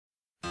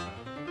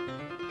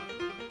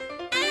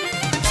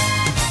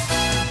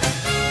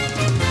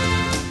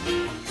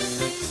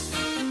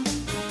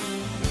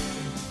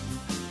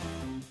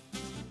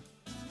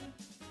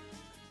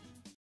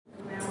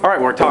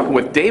right, we're talking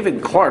with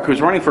David Clark,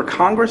 who's running for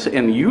Congress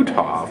in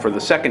Utah for the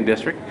 2nd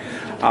District.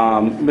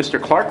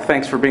 Mr. Clark,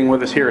 thanks for being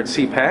with us here at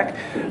CPAC.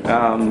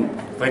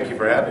 Thank you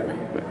for having me.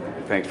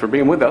 Thanks for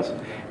being with us.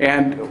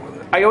 And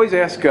I always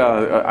ask,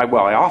 I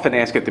often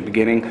ask at the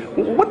beginning,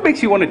 what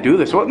makes you want to do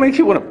this? What makes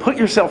you want to put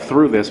yourself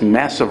through this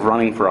mess of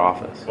running for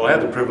office? Well, I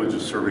had the privilege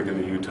of serving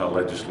in the Utah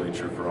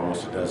legislature for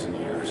almost a dozen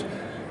years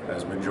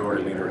as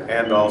majority leader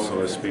and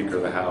also as Speaker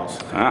of the House.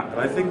 And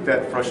I think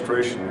that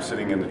frustration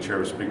sitting in the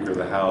chair of Speaker of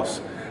the House,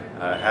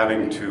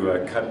 having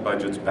to cut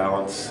budgets,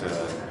 balance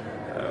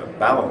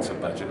a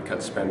budget,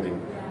 cut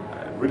spending,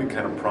 really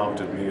kind of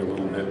prompted me a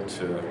little bit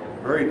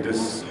very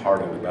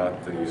disheartened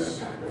about the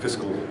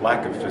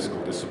lack of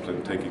fiscal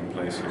discipline taking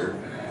place here.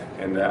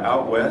 And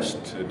out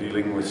west,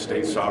 dealing with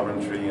state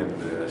sovereignty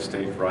and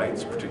state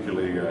rights,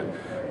 particularly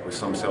with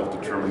some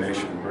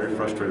self-determination, very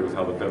frustrated with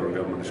how the federal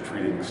government is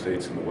treating the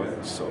states in the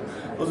West. So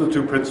those are the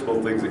two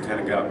principal things that kind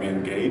of got me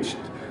engaged.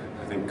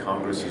 I think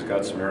Congress has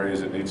got some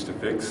areas it needs to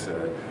fix.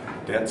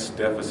 Debts,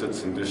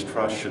 deficits, and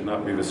distrust should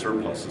not be the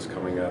surpluses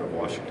coming out of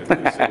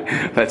Washington, D.C.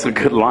 That's a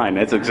good line.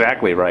 That's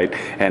exactly right.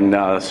 And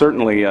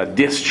certainly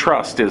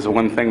distrust is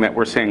one thing that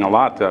we're seeing a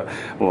lot.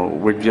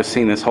 We've just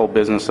seen this whole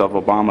business of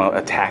Obama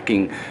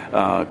attacking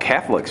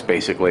Catholics,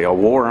 basically, a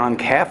war on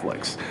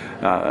Catholics,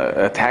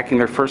 attacking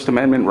their First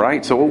Amendment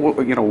rights.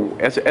 So, you know,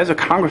 as a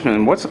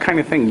congressman, what's the kind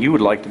of thing you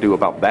would like to do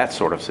about that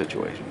sort of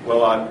situation?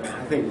 Well, I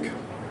think,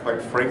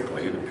 quite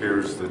frankly, it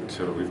appears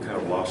that we've kind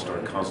of lost our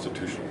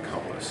constitutional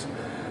compass.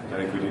 I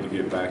think we need to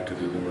get back to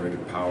the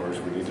enumerated powers.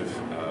 We need to,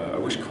 I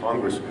wish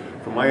Congress,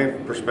 from my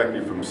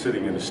perspective from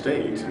sitting in a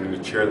state and in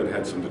a chair that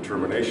had some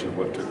determination of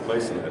what took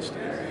place in that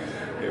state,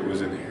 it was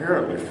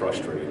inherently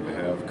frustrating to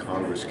have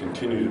Congress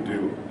continue to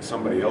do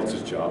somebody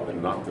else's job and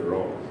not their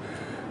own.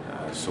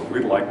 So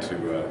we'd like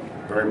to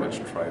very much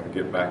try to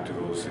get back to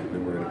those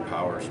enumerated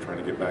powers, trying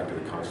to get back to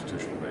the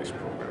constitutional-based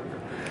program.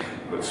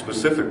 But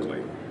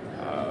specifically,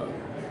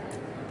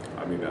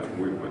 the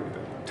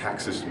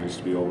tax system needs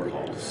to be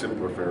overhauled,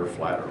 simpler, fairer,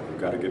 flatter.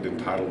 We've got to get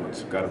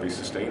entitlements, we've got to be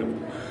sustainable.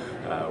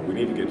 We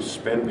need to get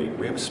spending.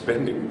 We have a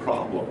spending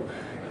problem.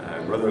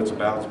 Whether it's a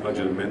balanced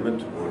budget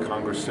amendment or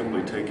Congress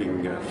simply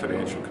taking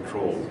financial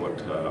control of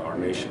what our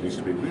nation needs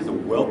to be. We're the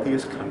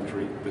wealthiest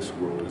country this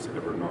world has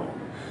ever known.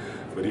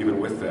 But even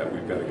with that,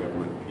 we've got a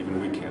government even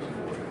we can't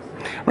afford it.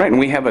 Right, and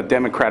we have a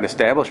Democrat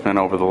establishment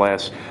over the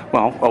last,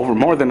 over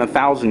more than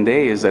 1,000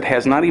 days that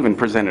has not even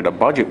presented a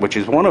budget, which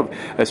is one of,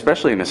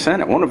 especially in the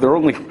Senate, one of their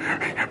only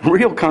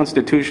real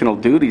constitutional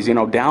duties, you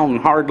know, down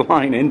hard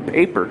line in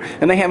paper,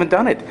 and they haven't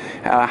done it.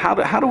 How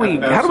do we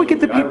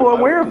get the people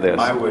aware of this?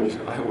 I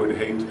would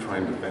hate to try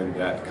and defend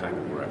that kind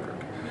of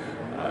record.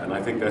 And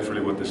I think that's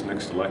really what this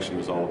next election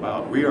is all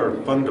about. We are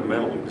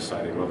fundamentally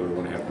deciding whether we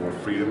want to have more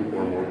freedom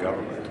or more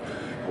government.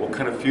 What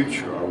kind of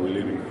future are we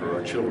leaving for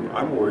our children?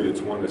 I'm worried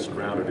it's one that's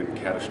grounded in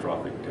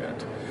catastrophic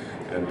debt.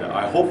 And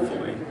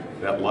hopefully,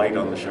 that light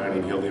on the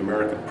shining hill, the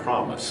American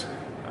promise,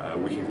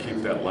 we can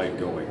keep that light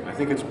going. I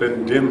think it's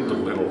been dimmed a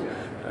little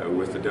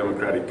with the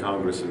Democratic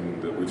Congress,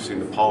 and we've seen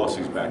the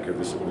policies back here of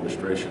this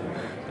administration.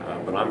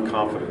 But I'm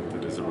confident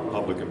that as a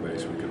Republican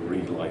base, we can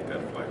relight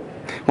that flame.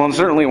 Well, and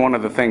certainly one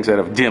of the things that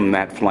have dimmed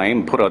that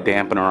flame, put a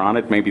dampener on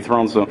it, maybe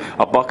thrown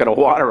a bucket of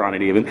water on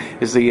it even,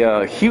 is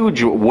the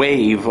huge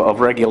wave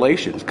of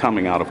regulations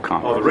coming out of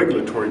Congress. Oh, the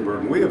regulatory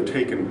burden. We have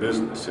taken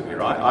business in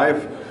here.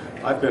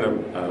 I've been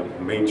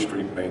a Main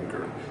Street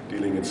banker,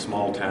 dealing in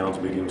small towns,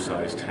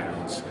 medium-sized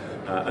towns,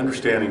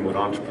 understanding what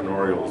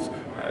entrepreneurials,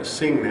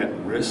 seeing that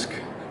risk,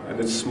 and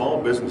it's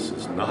small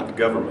businesses, not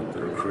government,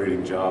 that are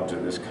creating jobs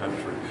in this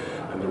country.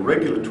 And the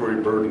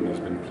regulatory burden has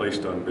been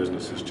placed on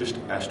businesses just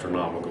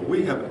astronomical.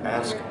 We have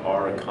asked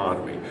our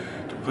economy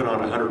to put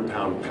on a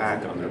 100-pound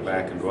pack on their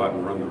back and go out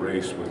and run the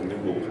race with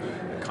nimble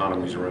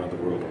economies around the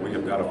world. We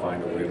have got to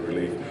find a way to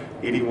relieve.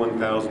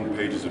 81,000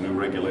 pages of new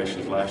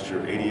regulations last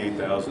year,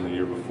 88,000 the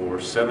year before,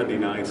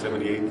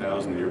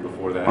 78,000 the year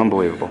before that.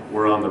 Unbelievable.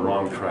 We're on the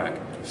wrong track.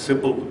 A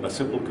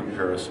simple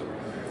comparison.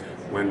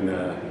 When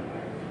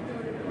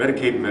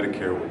Medicaid and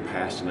Medicare were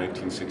passed in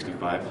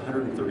 1965,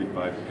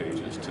 135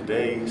 pages.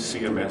 Today,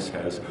 CMS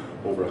has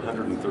over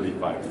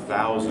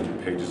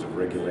 135,000 pages of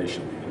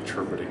regulation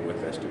interpreting what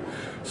that's doing.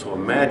 So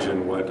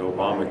imagine what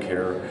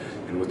Obamacare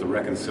and with the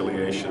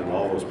reconciliation and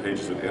all those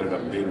pages that ended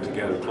up being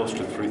together, close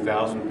to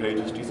 3,000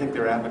 pages. Do you think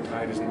their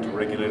appetite isn't to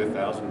regulate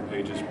 1,000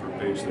 pages per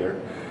page there?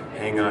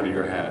 Hang on to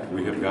your hat.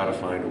 We have got to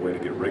find a way to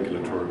get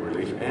regulatory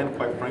relief and,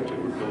 quite frankly,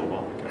 repeal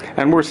Obamacare.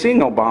 And we're seeing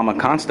Obama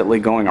constantly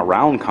going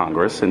around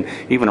Congress and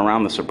even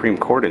around the Supreme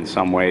Court in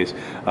some ways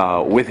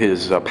with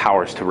his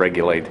powers to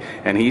regulate.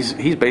 And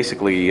he's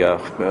basically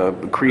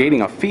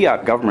creating a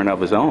fiat government of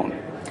his own.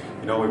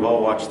 You know, we've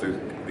all watched the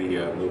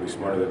movie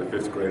Smarter Than a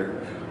Fifth Grader.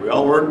 We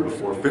all learned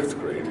before fifth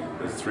grade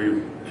the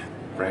three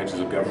branches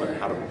of government,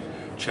 how to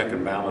check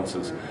and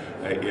balances.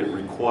 It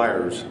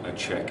requires a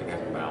check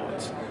and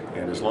balance.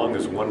 And as long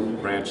as one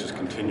branch is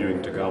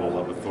continuing to gobble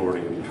up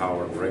authority and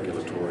power and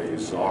regulatory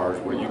czars,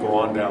 where you go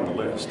on down the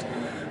list,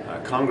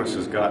 Congress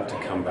has got to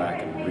come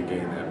back and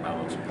regain that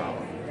balance of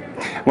power.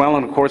 Well,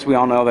 and of course we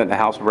all know that the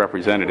House of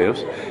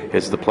Representatives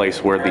is the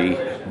place where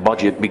the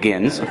budget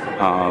begins.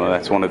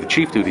 That's one of the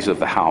chief duties of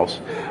the House.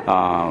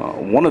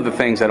 One of the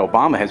things that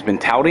Obama has been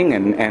touting,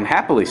 and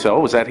happily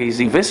so, is that he's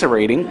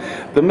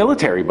eviscerating the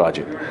military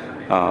budget.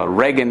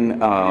 Reagan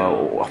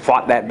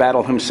fought that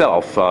battle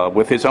himself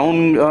with his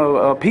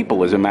own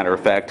people, as a matter of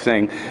fact,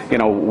 saying,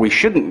 we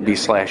shouldn't be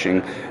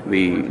slashing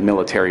the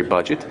military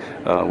budget.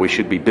 We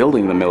should be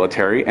building the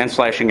military and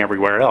slashing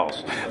everywhere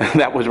else.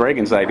 That was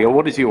Reagan's idea.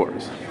 What is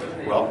yours?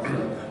 Well,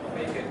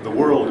 the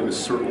world is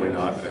certainly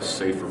not a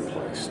safer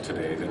place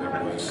today than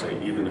it was, say,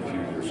 even a few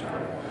years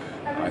ago.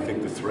 I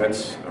think the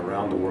threats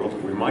around the world,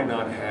 we might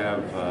not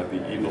have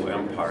the evil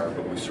empire,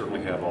 but we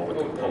certainly have all the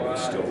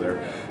components still there.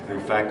 In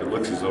fact, it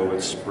looks as though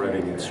it's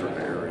spreading in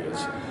certain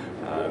areas.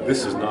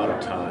 This is not a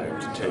time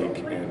to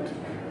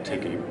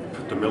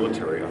put the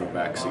military on a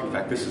backseat. In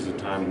fact, this is a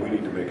time we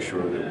need to make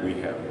sure that we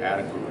have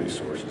adequate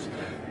resources,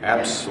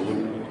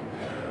 absolutely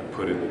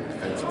put in the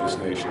defense of this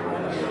nation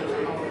around the world.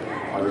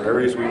 Are there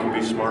areas we can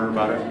be smarter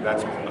about it?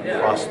 That's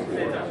across the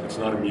board. It's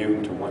not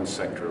immune to one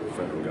sector of the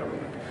federal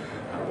government.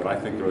 But I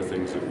think there are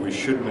things that we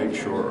should make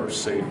sure are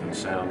safe and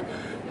sound.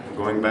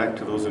 Going back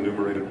to those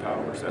enumerated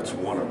powers, that's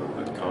one of them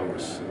that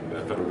Congress and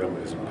the federal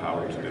government is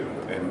empowered to do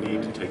and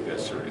need to take that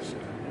seriously.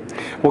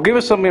 Well, give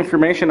us some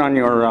information on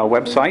your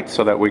website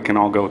so that we can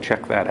all go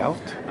check that out.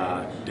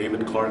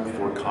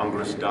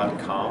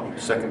 DavidClarkForCongress.com,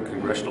 2nd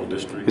Congressional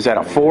District. Is that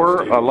a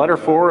letter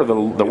 4, or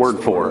the word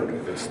 4?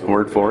 It's the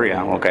word 4,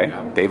 yeah, okay.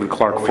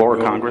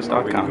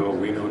 DavidClarkForCongress.com.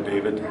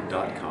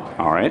 WeKnowDavid.com.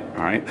 All right.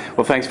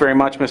 Well, thanks very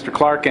much, Mr.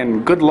 Clark,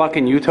 and good luck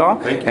in Utah.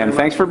 Thank you and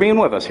thanks for being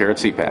with us here at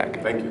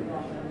CPAC. Thank you.